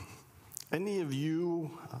Any of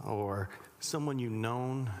you or someone you've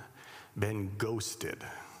known been ghosted?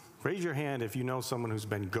 Raise your hand if you know someone who's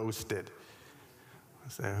been ghosted.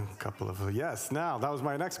 A couple of yes. Now, that was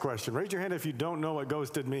my next question. Raise your hand if you don't know what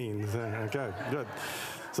ghosted means. Okay, good.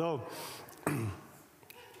 So,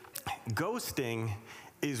 ghosting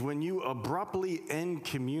is when you abruptly end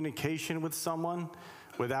communication with someone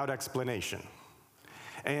without explanation.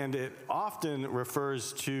 And it often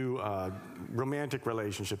refers to romantic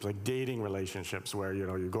relationships, like dating relationships, where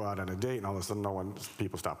you go out on a date and all of a sudden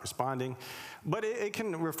people stop responding. But it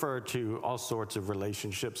can refer to all sorts of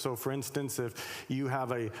relationships. So, for instance, if you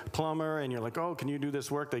have a plumber and you're like, "Oh, can you do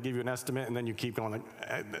this work?" They give you an estimate, and then you keep going.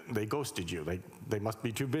 They ghosted you. They must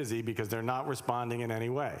be too busy because they're not responding in any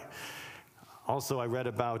way. Also, I read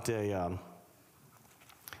about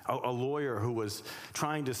a lawyer who was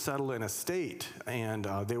trying to settle an estate, and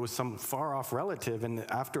there was some far-off relative, and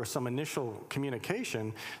after some initial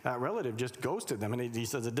communication, that relative just ghosted them, and he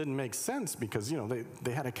says it didn't make sense because,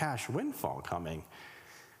 they had a cash windfall coming.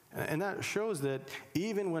 And that shows that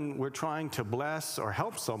even when we're trying to bless or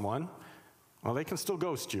help someone, well, they can still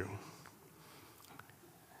ghost you.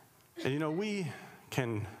 And, we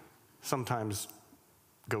can sometimes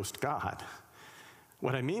ghost God.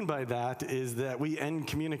 What I mean by that is that we end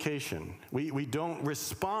communication. We don't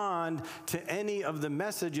respond to any of the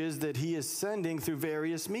messages that he is sending through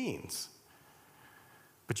various means.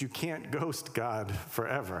 But you can't ghost God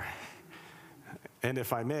forever. And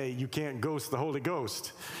if I may, you can't ghost the Holy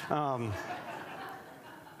Ghost.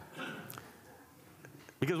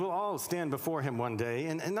 Because we'll all stand before him one day.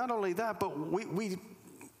 And not only that, but we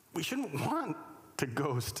shouldn't want to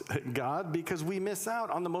ghost God, because we miss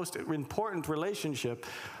out on the most important relationship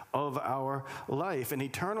of our life, an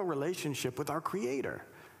eternal relationship with our Creator.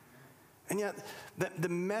 And yet, the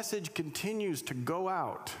message continues to go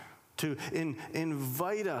out to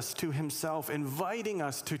invite us to himself, inviting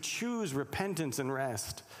us to choose repentance and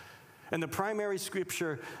rest. And the primary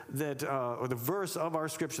scripture or the verse of our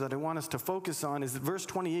scripture that I want us to focus on is verse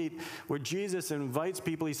 28, where Jesus invites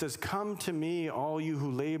people. He says, "Come to me, all you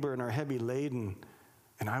who labor and are heavy laden,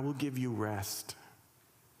 and I will give you rest."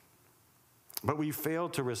 But we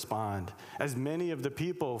failed to respond, as many of the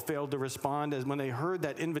people failed to respond as when they heard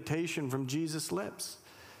that invitation from Jesus' lips.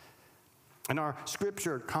 And our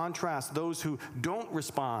scripture contrasts those who don't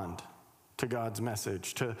respond to God's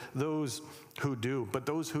message to those who do. But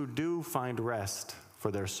those who do find rest for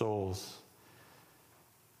their souls.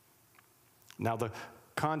 Now, the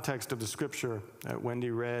context of the scripture that Wendy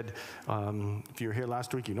read, if you were here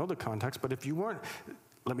last week, you know the context. But if you weren't,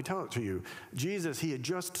 let me tell it to you. Jesus, he had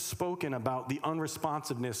just spoken about the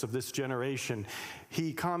unresponsiveness of this generation.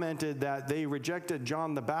 He commented that they rejected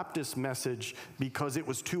John the Baptist's message because it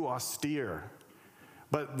was too austere.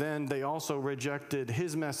 But then they also rejected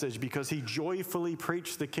his message because he joyfully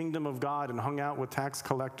preached the kingdom of God and hung out with tax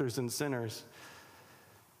collectors and sinners.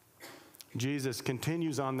 Jesus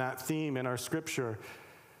continues on that theme in our scripture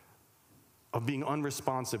of being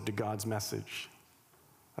unresponsive to God's message.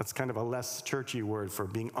 That's kind of a less churchy word for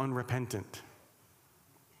being unrepentant.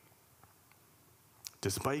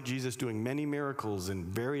 Despite Jesus doing many miracles in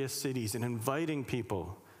various cities and inviting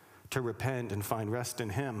people to repent and find rest in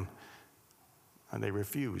him, and they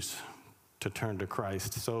refuse to turn to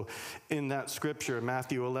Christ. So in that scripture,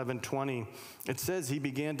 Matthew 11:20, it says he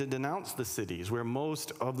began to denounce the cities where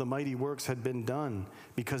most of the mighty works had been done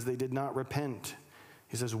because they did not repent.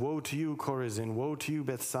 He says, "Woe to you, Chorazin! Woe to you,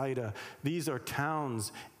 Bethsaida!" These are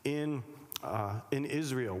towns in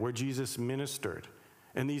Israel where Jesus ministered.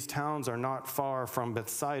 And these towns are not far from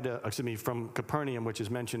from Capernaum, which is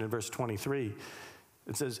mentioned in verse 23.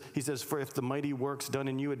 He says, "For if the mighty works done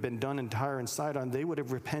in you had been done in Tyre and Sidon, they would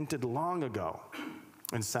have repented long ago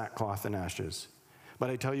in sackcloth and ashes. But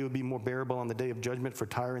I tell you, it would be more bearable on the day of judgment for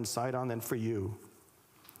Tyre and Sidon than for you.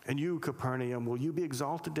 And you, Capernaum, will you be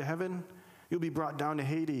exalted to heaven? You'll be brought down to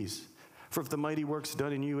Hades. For if the mighty works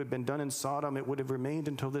done in you had been done in Sodom, it would have remained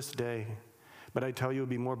until this day. But I tell you, it would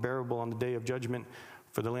be more bearable on the day of judgment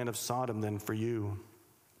for the land of Sodom than for you."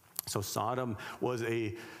 So Sodom was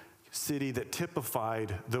a city that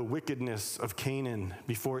typified the wickedness of Canaan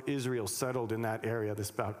before Israel settled in that area. This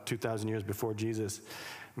about 2,000 years before Jesus.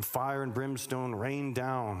 And fire and brimstone rained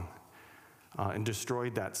down and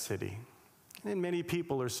destroyed that city. And many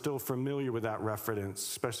people are still familiar with that reference,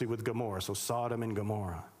 especially with Gomorrah, so Sodom and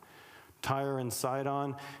Gomorrah. Tyre and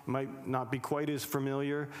Sidon might not be quite as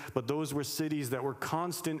familiar, but those were cities that were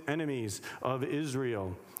constant enemies of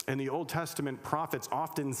Israel. And the Old Testament prophets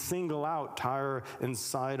often single out Tyre and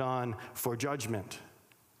Sidon for judgment.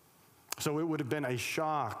 So it would have been a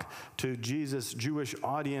shock to Jesus' Jewish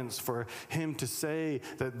audience for him to say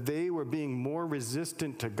that they were being more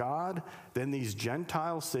resistant to God than these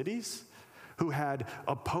Gentile cities who had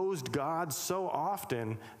opposed God so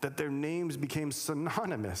often that their names became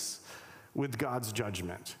synonymous with God's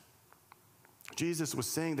judgment. Jesus was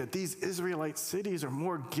saying that these Israelite cities are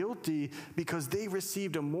more guilty because they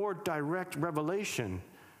received a more direct revelation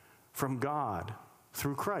from God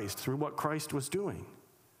through Christ, through what Christ was doing.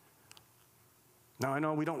 Now, I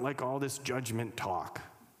know we don't like all this judgment talk,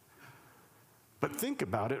 but think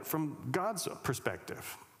about it from God's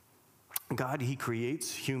perspective. God, he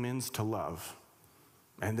creates humans to love,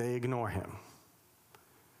 and they ignore him.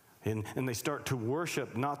 And they start to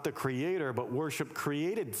worship not the creator, but worship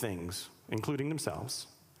created things, including themselves.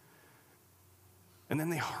 And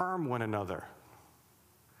then they harm one another.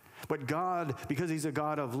 But God, because he's a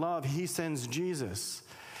God of love, he sends Jesus.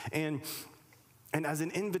 And as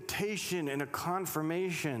an invitation and a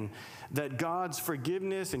confirmation that God's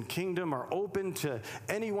forgiveness and kingdom are open to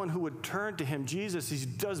anyone who would turn to him, Jesus, he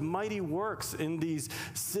does mighty works in these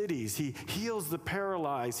cities. He heals the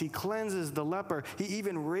paralyzed. He cleanses the leper. He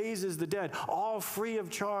even raises the dead, all free of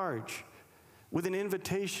charge, with an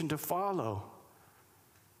invitation to follow.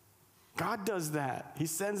 God does that. He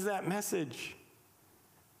sends that message.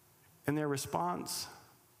 And their response,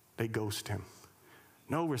 they ghost him.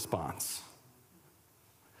 No response.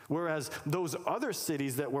 Whereas those other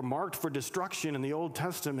cities that were marked for destruction in the Old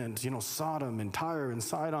Testament, Sodom and Tyre and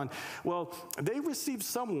Sidon, well, they received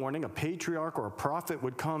some warning. A patriarch or a prophet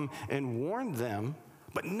would come and warn them,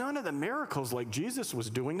 but none of the miracles like Jesus was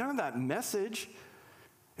doing, none of that message.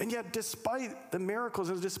 And yet, despite the miracles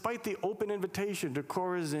and despite the open invitation to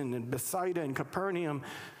Chorazin and Bethsaida and Capernaum,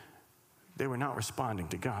 they were not responding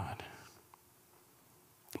to God.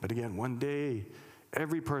 But again, one day,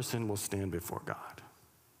 every person will stand before God.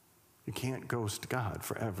 You can't ghost God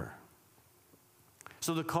forever.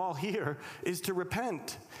 So the call here is to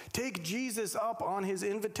repent. Take Jesus up on his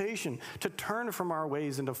invitation to turn from our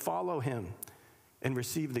ways and to follow him and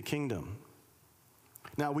receive the kingdom.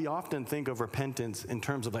 Now, we often think of repentance in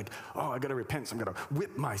terms of I got to repent, so I'm going to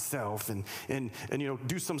whip myself and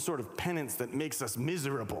do some sort of penance that makes us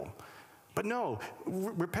miserable. But no,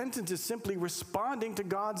 repentance is simply responding to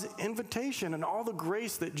God's invitation and all the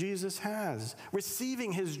grace that Jesus has,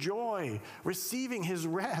 receiving his joy, receiving his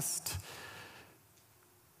rest.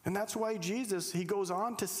 And that's why Jesus, he goes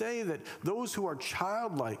on to say that those who are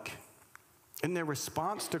childlike in their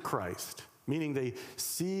response to Christ, meaning they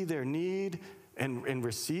see their need and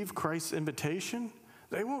receive Christ's invitation,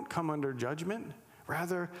 they won't come under judgment.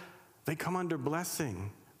 Rather, they come under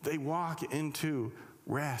blessing. They walk into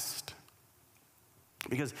rest.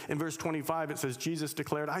 Because in verse 25 it says, Jesus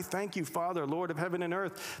declared, I thank you, Father, Lord of heaven and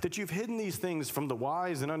earth, that you've hidden these things from the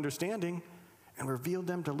wise and understanding and revealed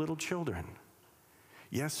them to little children.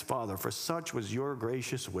 Yes, Father, for such was your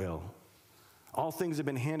gracious will. All things have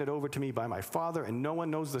been handed over to me by my Father, and no one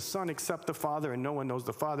knows the Son except the Father, and no one knows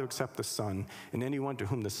the Father except the Son, and anyone to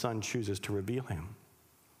whom the Son chooses to reveal him.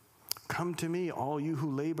 Come to me, all you who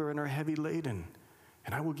labor and are heavy laden,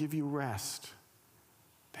 and I will give you rest.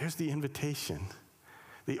 There's the invitation.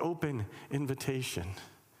 The open invitation.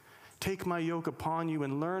 Take my yoke upon you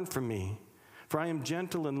and learn from me, for I am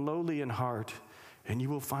gentle and lowly in heart, and you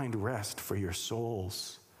will find rest for your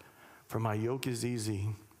souls. For my yoke is easy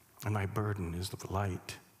and my burden is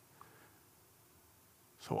light.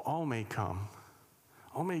 So all may come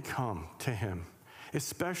to him,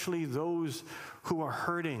 especially those who are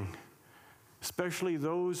hurting, especially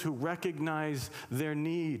those who recognize their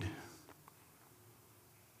need.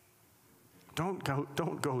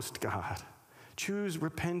 Don't ghost God. Choose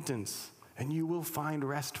repentance, and you will find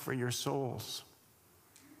rest for your souls.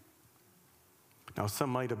 Now,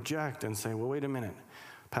 some might object and say, well, wait a minute.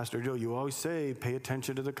 Pastor Joe, you always say pay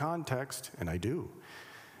attention to the context, and I do.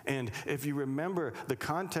 And if you remember the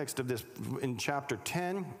context of this in chapter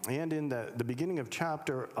 10 and in the beginning of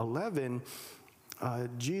chapter 11,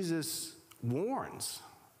 Jesus warns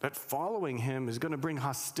that following him is going to bring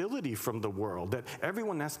hostility from the world, that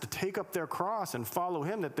everyone has to take up their cross and follow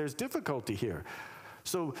him, that there's difficulty here.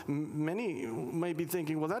 So many may be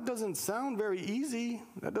thinking, well, that doesn't sound very easy.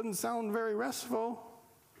 That doesn't sound very restful.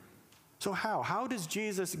 So how? How does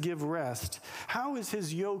Jesus give rest? How is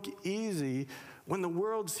his yoke easy when the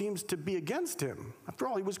world seems to be against him? After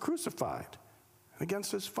all, he was crucified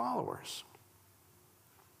against his followers.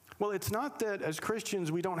 Well, it's not that as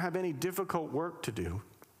Christians we don't have any difficult work to do.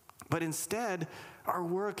 But instead, our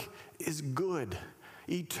work is good,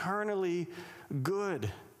 eternally good.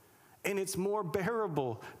 And it's more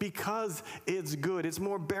bearable because it's good. It's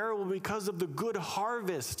more bearable because of the good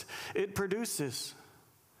harvest it produces.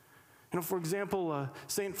 For example,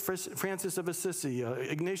 St. Francis of Assisi,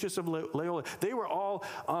 Ignatius of Loyola, they were all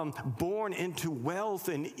born into wealth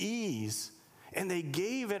and ease, and they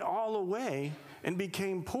gave it all away and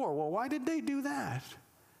became poor. Well, why did they do that?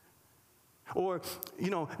 Or,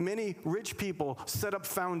 many rich people set up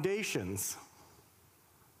foundations.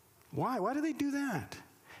 Why? Why do they do that?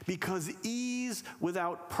 Because ease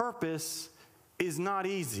without purpose is not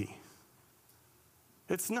easy.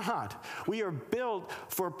 It's not. We are built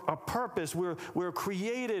for a purpose. We're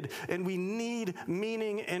created, and we need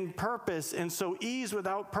meaning and purpose. And so ease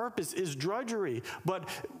without purpose is drudgery. But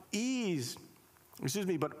a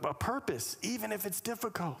purpose, even if it's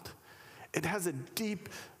difficult, it has a deep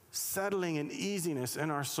settling and easiness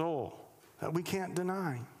in our soul that we can't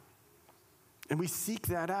deny. And we seek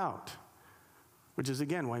that out, which is,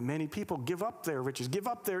 again, why many people give up their riches, give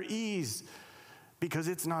up their ease, because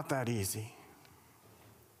it's not that easy.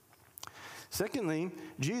 Secondly,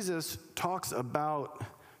 Jesus talks about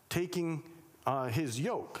taking his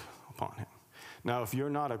yoke upon him. Now, if you're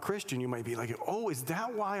not a Christian, you might be like, oh, is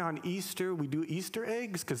that why on Easter we do Easter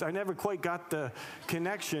eggs? Because I never quite got the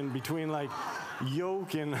connection between like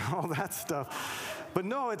yoke and all that stuff. But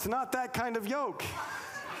no, it's not that kind of yoke.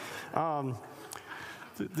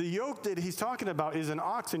 The yoke that he's talking about is an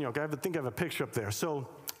oxen yoke. I think I have a picture up there. So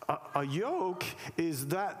a yoke is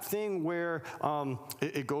that thing where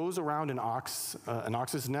it goes around an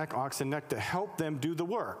ox's neck, oxen neck, to help them do the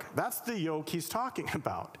work. That's the yoke he's talking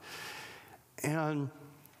about. And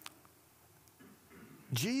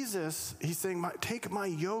Jesus, he's saying, take my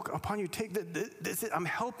yoke upon you. I'm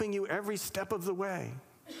helping you every step of the way.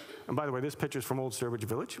 And by the way, this picture's from Old Sturbridge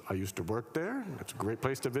Village. I used to work there. It's a great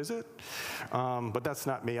place to visit. But that's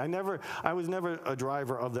not me. I was never a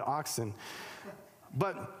driver of the oxen.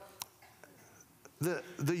 But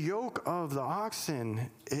the yoke of the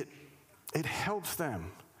oxen, it helps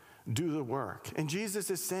them do the work. And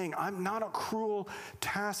Jesus is saying, I'm not a cruel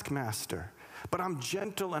taskmaster, but I'm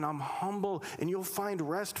gentle and I'm humble, and you'll find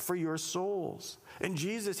rest for your souls. And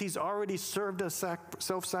Jesus, he's already served us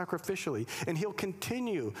self-sacrificially, and he'll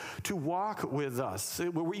continue to walk with us.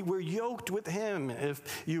 We're yoked with him,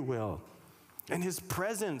 if you will. And his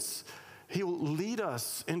presence, he'll lead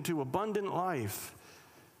us into abundant life,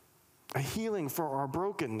 a healing for our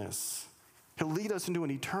brokenness. He'll lead us into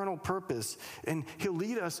an eternal purpose, and he'll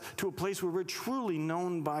lead us to a place where we're truly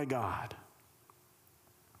known by God.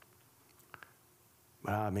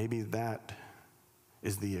 Maybe that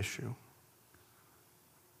is the issue.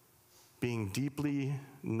 Being deeply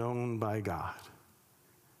known by God.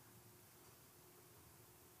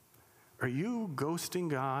 Are you ghosting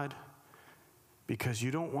God because you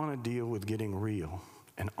don't want to deal with getting real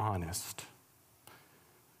and honest?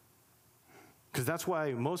 Because that's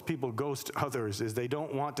why most people ghost others, is they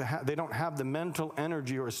don't have the mental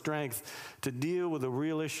energy or strength to deal with the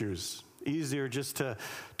real issues. Easier just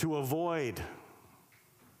to avoid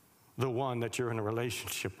the one that you're in a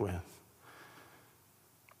relationship with.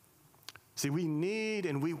 See, we need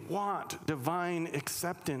and we want divine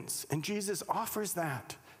acceptance, and Jesus offers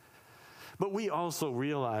that. But we also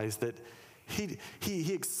realize that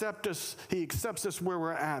he accepts us where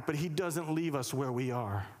we're at, but he doesn't leave us where we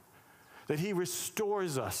are. That he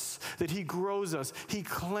restores us, that he grows us, he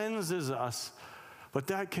cleanses us. But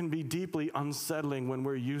that can be deeply unsettling when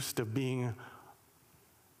we're used to being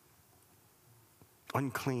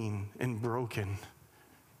unclean and broken.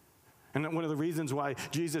 And one of the reasons why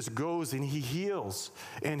Jesus goes and he heals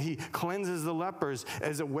and he cleanses the lepers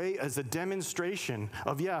as a demonstration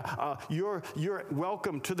of, you're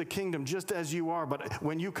welcome to the kingdom just as you are, but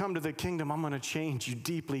when you come to the kingdom, I'm going to change you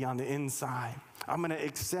deeply on the inside. I'm going to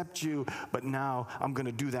accept you, but now I'm going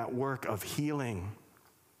to do that work of healing.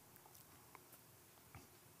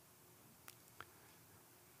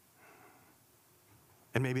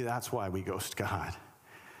 And maybe that's why we ghost God.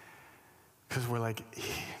 Because we're like,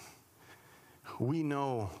 we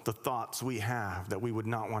know the thoughts we have that we would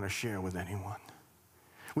not want to share with anyone.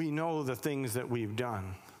 We know the things that we've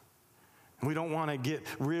done. We don't want to get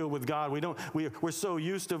real with God. We're so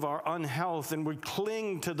used to our unhealth, and we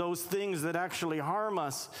cling to those things that actually harm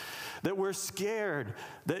us, that we're scared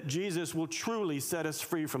that Jesus will truly set us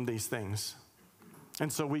free from these things.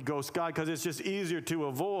 And so we ghost God because it's just easier to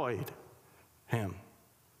avoid him.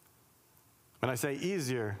 And I say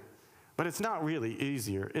easier, but it's not really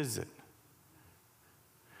easier, is it?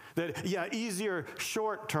 That, easier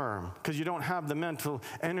short term, because you don't have the mental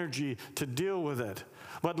energy to deal with it.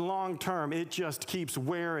 But long term, it just keeps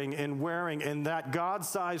wearing, and that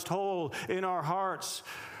God-sized hole in our hearts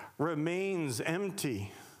remains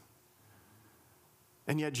empty.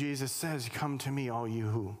 And yet Jesus says, come to me, all you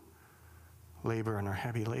who labor and are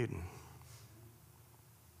heavy laden.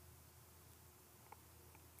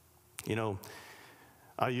 You know,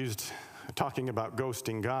 I used talking about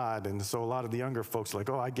ghosting God, and so a lot of the younger folks are like,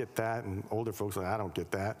 oh, I get that, and older folks are like, I don't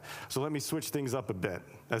get that. So let me switch things up a bit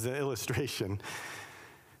as an illustration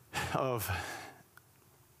of,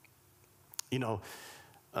 you know,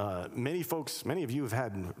 many of you have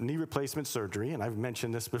had knee replacement surgery, and I've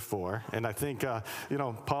mentioned this before, and I think, you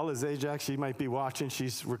know, Paula Zajac, she might be watching.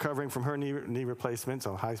 She's recovering from her knee replacement,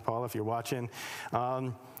 so hi, Paula, if you're watching.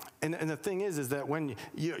 And the thing is that when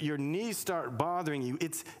your knees start bothering you,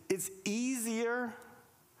 it's easier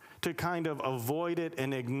to kind of avoid it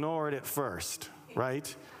and ignore it at first,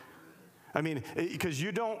 right? I mean, because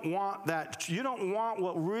you don't want that. You don't want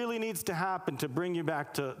what really needs to happen to bring you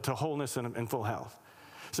back to wholeness and full health.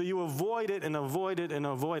 So you avoid it and avoid it and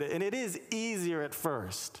avoid it. And it is easier at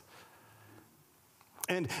first.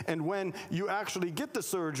 And when you actually get the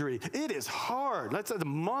surgery, it is hard. Let's say the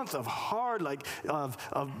month of hard, like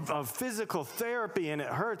of physical therapy, and it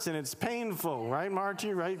hurts and it's painful, right,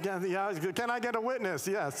 Margie? Right? Yeah. Can I get a witness?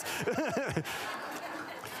 Yes.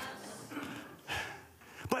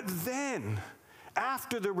 But then,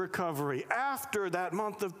 after the recovery, after that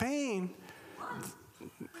month of pain,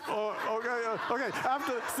 okay.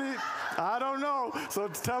 I don't know. So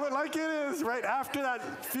tell it like it is, right? After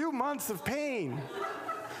that few months of pain.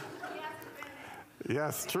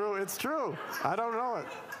 Yes, true. It's true. I don't know it.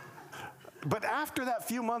 But after that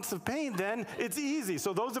few months of pain, then it's easy.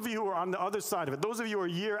 So those of you who are on the other side of it, those of you who are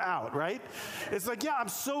a year out, right? It's like, yeah, I'm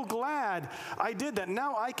so glad I did that.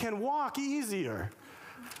 Now I can walk easier.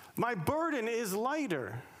 My burden is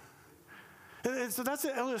lighter. And so that's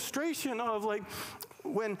an illustration of like,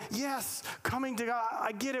 when, yes, coming to God,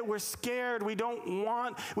 I get it, we're scared, we don't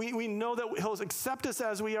want, we know that He'll accept us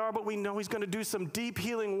as we are, but we know He's going to do some deep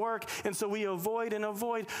healing work, and so we avoid and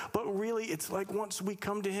avoid. But really, it's like once we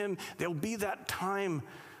come to Him, there'll be that time,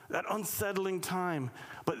 that unsettling time.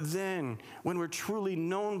 But then, when we're truly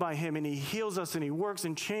known by Him, and He heals us, and He works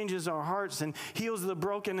and changes our hearts, and heals the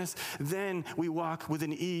brokenness, then we walk with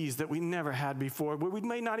an ease that we never had before, where we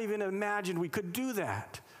may not even imagine we could do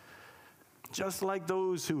that. Just like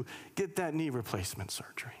those who get that knee replacement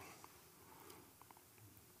surgery.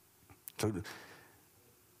 So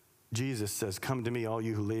Jesus says, come to me, all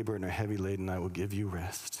you who labor and are heavy laden, I will give you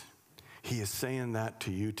rest. He is saying that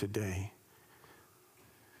to you today.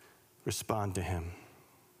 Respond to Him.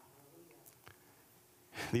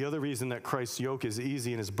 The other reason that Christ's yoke is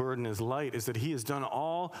easy and His burden is light is that He has done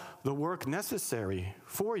all the work necessary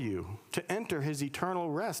for you to enter His eternal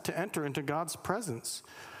rest, to enter into God's presence.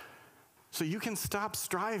 So you can stop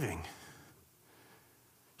striving.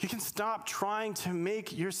 You can stop trying to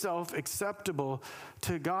make yourself acceptable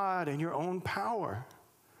to God and your own power.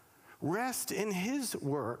 Rest in His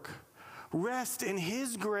work. Rest in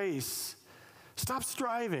His grace. Stop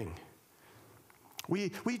striving. We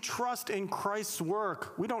trust in Christ's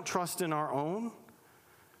work. We don't trust in our own.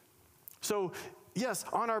 So, yes,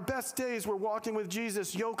 on our best days, we're walking with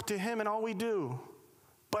Jesus, yoked to Him in all we do.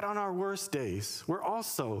 But on our worst days, we're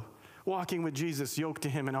also walking with Jesus, yoked to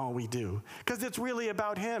Him in all we do. Because it's really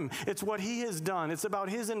about Him. It's what He has done. It's about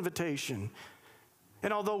His invitation.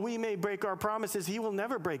 And although we may break our promises, He will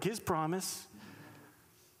never break His promise.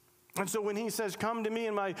 And so when He says, come to me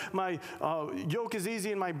and my yoke is easy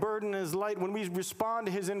and my burden is light, when we respond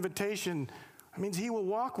to His invitation, it means He will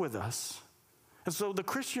walk with us. And so the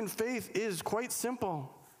Christian faith is quite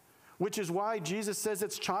simple, which is why Jesus says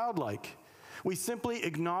it's childlike. We simply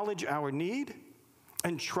acknowledge our need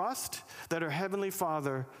and trust that our Heavenly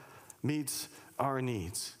Father meets our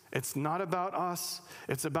needs. It's not about us.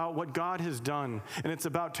 It's about what God has done. And it's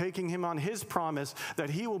about taking Him on His promise that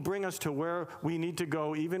He will bring us to where we need to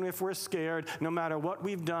go, even if we're scared, no matter what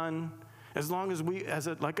we've done, as long as we,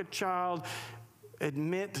 like a child,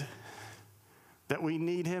 admit that we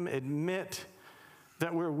need Him, admit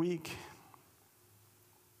that we're weak.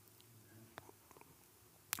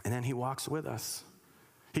 And then He walks with us.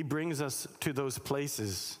 He brings us to those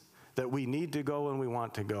places that we need to go and we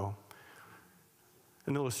want to go.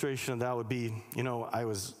 An illustration of that would be,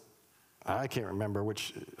 I can't remember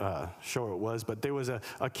which show it was, but there was a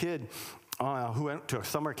kid who went to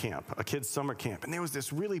a kid's summer camp, and there was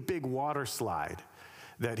this really big water slide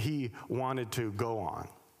that he wanted to go on,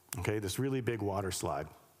 okay, this really big water slide.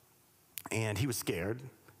 And he was scared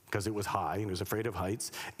because it was high, and he was afraid of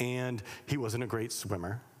heights, and he wasn't a great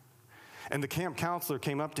swimmer. And the camp counselor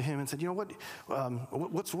came up to him and said,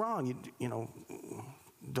 what's wrong?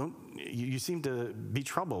 you seem to be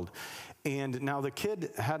troubled. And now the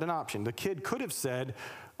kid had an option. The kid could have said,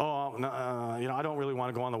 oh, no, I don't really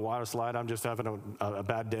want to go on the water slide. I'm just having a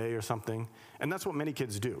bad day or something. And that's what many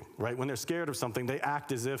kids do, right? When they're scared of something, they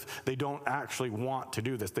act as if they don't actually want to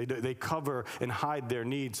do this. They cover and hide their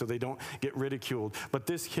needs so they don't get ridiculed. But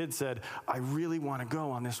this kid said, I really want to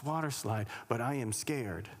go on this water slide, but I am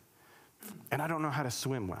scared. And I don't know how to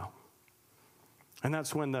swim well. And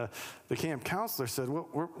that's when the camp counselor said,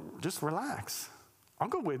 well, just relax. I'll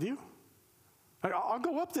go with you. I'll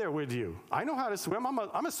go up there with you. I know how to swim.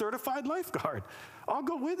 I'm a certified lifeguard. I'll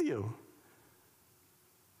go with you.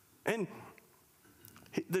 And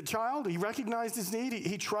the child, he recognized his need.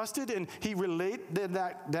 He trusted, and he related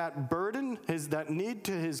that burden, that need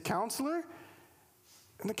to his counselor.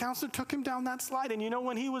 And the counselor took him down that slide. And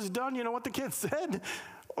when he was done, you know what the kid said?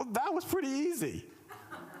 Oh, that was pretty easy.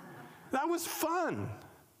 That was fun.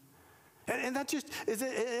 And that just is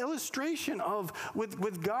an illustration of,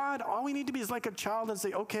 with God, all we need to be is like a child and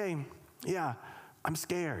say, okay, yeah, I'm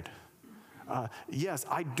scared. Yes,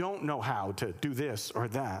 I don't know how to do this or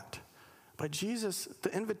that. But Jesus,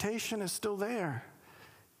 the invitation is still there.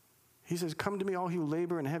 He says, come to me, all who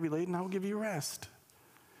labor and heavy laden, I will give you rest.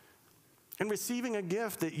 And receiving a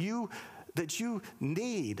gift that you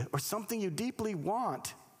need or something you deeply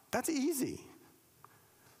want, that's easy.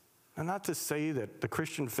 And not to say that the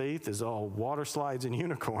Christian faith is all water slides and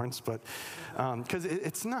unicorns, but because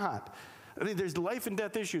it's not. I mean, there's life and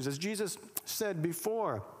death issues. As Jesus said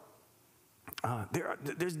before,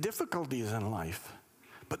 there's difficulties in life,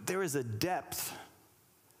 but there is a depth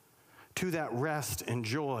to that rest and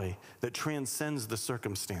joy that transcends the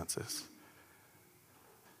circumstances.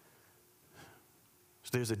 So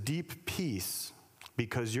there's a deep peace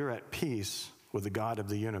because you're at peace with the God of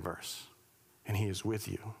the universe, and he is with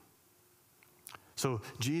you. So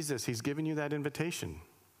Jesus, he's giving you that invitation.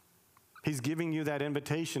 He's giving you that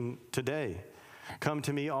invitation today. Come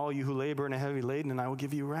to me, all you who labor and are heavy laden, and I will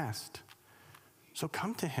give you rest. So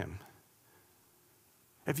come to him.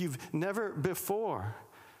 If you've never before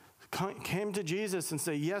came to Jesus and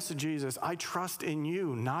say, yes, Jesus, I trust in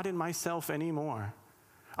you, not in myself anymore.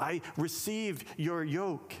 I received your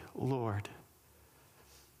yoke, Lord.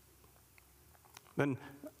 Then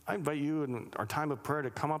I invite you in our time of prayer to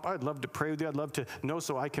come up. I'd love to pray with you. I'd love to know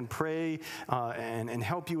so I can pray and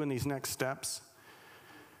help you in these next steps.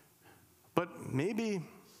 But maybe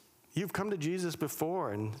you've come to Jesus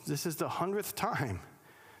before, and this is the 100th time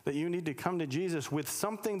that you need to come to Jesus with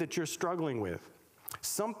something that you're struggling with.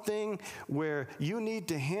 Something where you need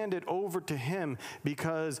to hand it over to him,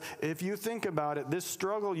 because if you think about it, this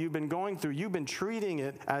struggle you've been going through, you've been treating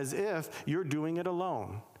it as if you're doing it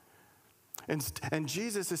alone. And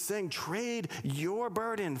Jesus is saying, trade your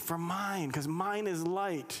burden for mine, because mine is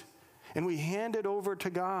light. And we hand it over to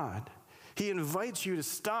God. He invites you to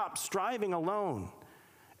stop striving alone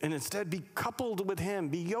and instead be coupled with him,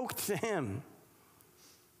 be yoked to him.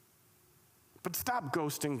 But stop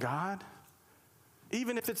ghosting God.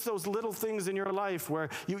 Even if it's those little things in your life where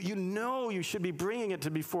you know you should be bringing it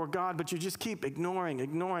to before God, but you just keep ignoring.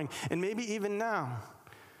 And maybe even now,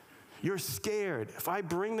 you're scared. If I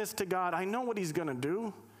bring this to God, I know what he's going to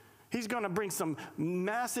do. He's going to bring some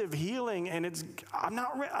massive healing, and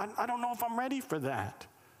I don't know if I'm ready for that.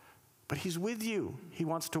 But he's with you. He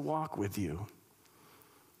wants to walk with you.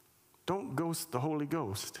 Don't ghost the Holy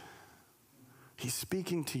Ghost. He's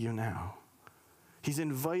speaking to you now. He's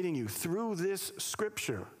inviting you through this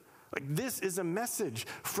scripture. Like, this is a message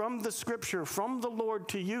from the scripture, from the Lord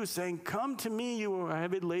to you, saying, come to me, you who are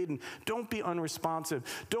heavy laden. Don't be unresponsive.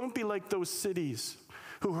 Don't be like those cities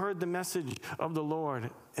who heard the message of the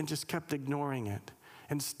Lord and just kept ignoring it.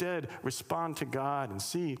 Instead, respond to God and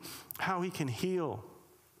see how he can heal,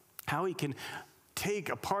 how he can take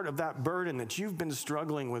a part of that burden that you've been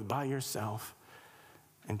struggling with by yourself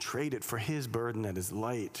and trade it for his burden that is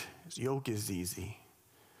light. His yoke is easy.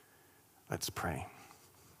 Let's pray.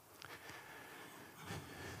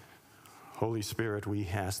 Holy Spirit, we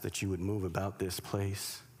ask that you would move about this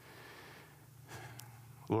place.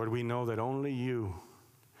 Lord, we know that only you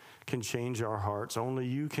can change our hearts. Only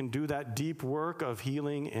you can do that deep work of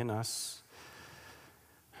healing in us.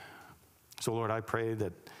 So, Lord, I pray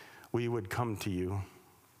that we would come to you.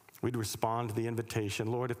 We'd respond to the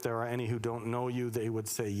invitation. Lord, if there are any who don't know you, they would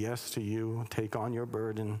say yes to you. Take on your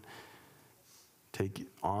burden. Take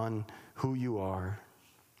on who you are.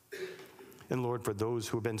 And Lord, for those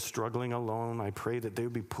who have been struggling alone, I pray that they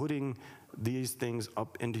would be putting these things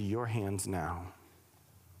up into your hands now.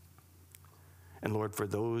 And Lord, for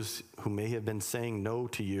those who may have been saying no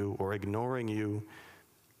to you or ignoring you,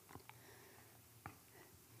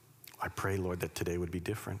 I pray, Lord, that today would be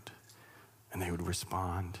different and they would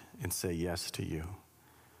respond and say yes to you.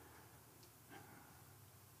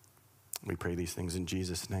 We pray these things in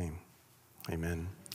Jesus' name. Amen.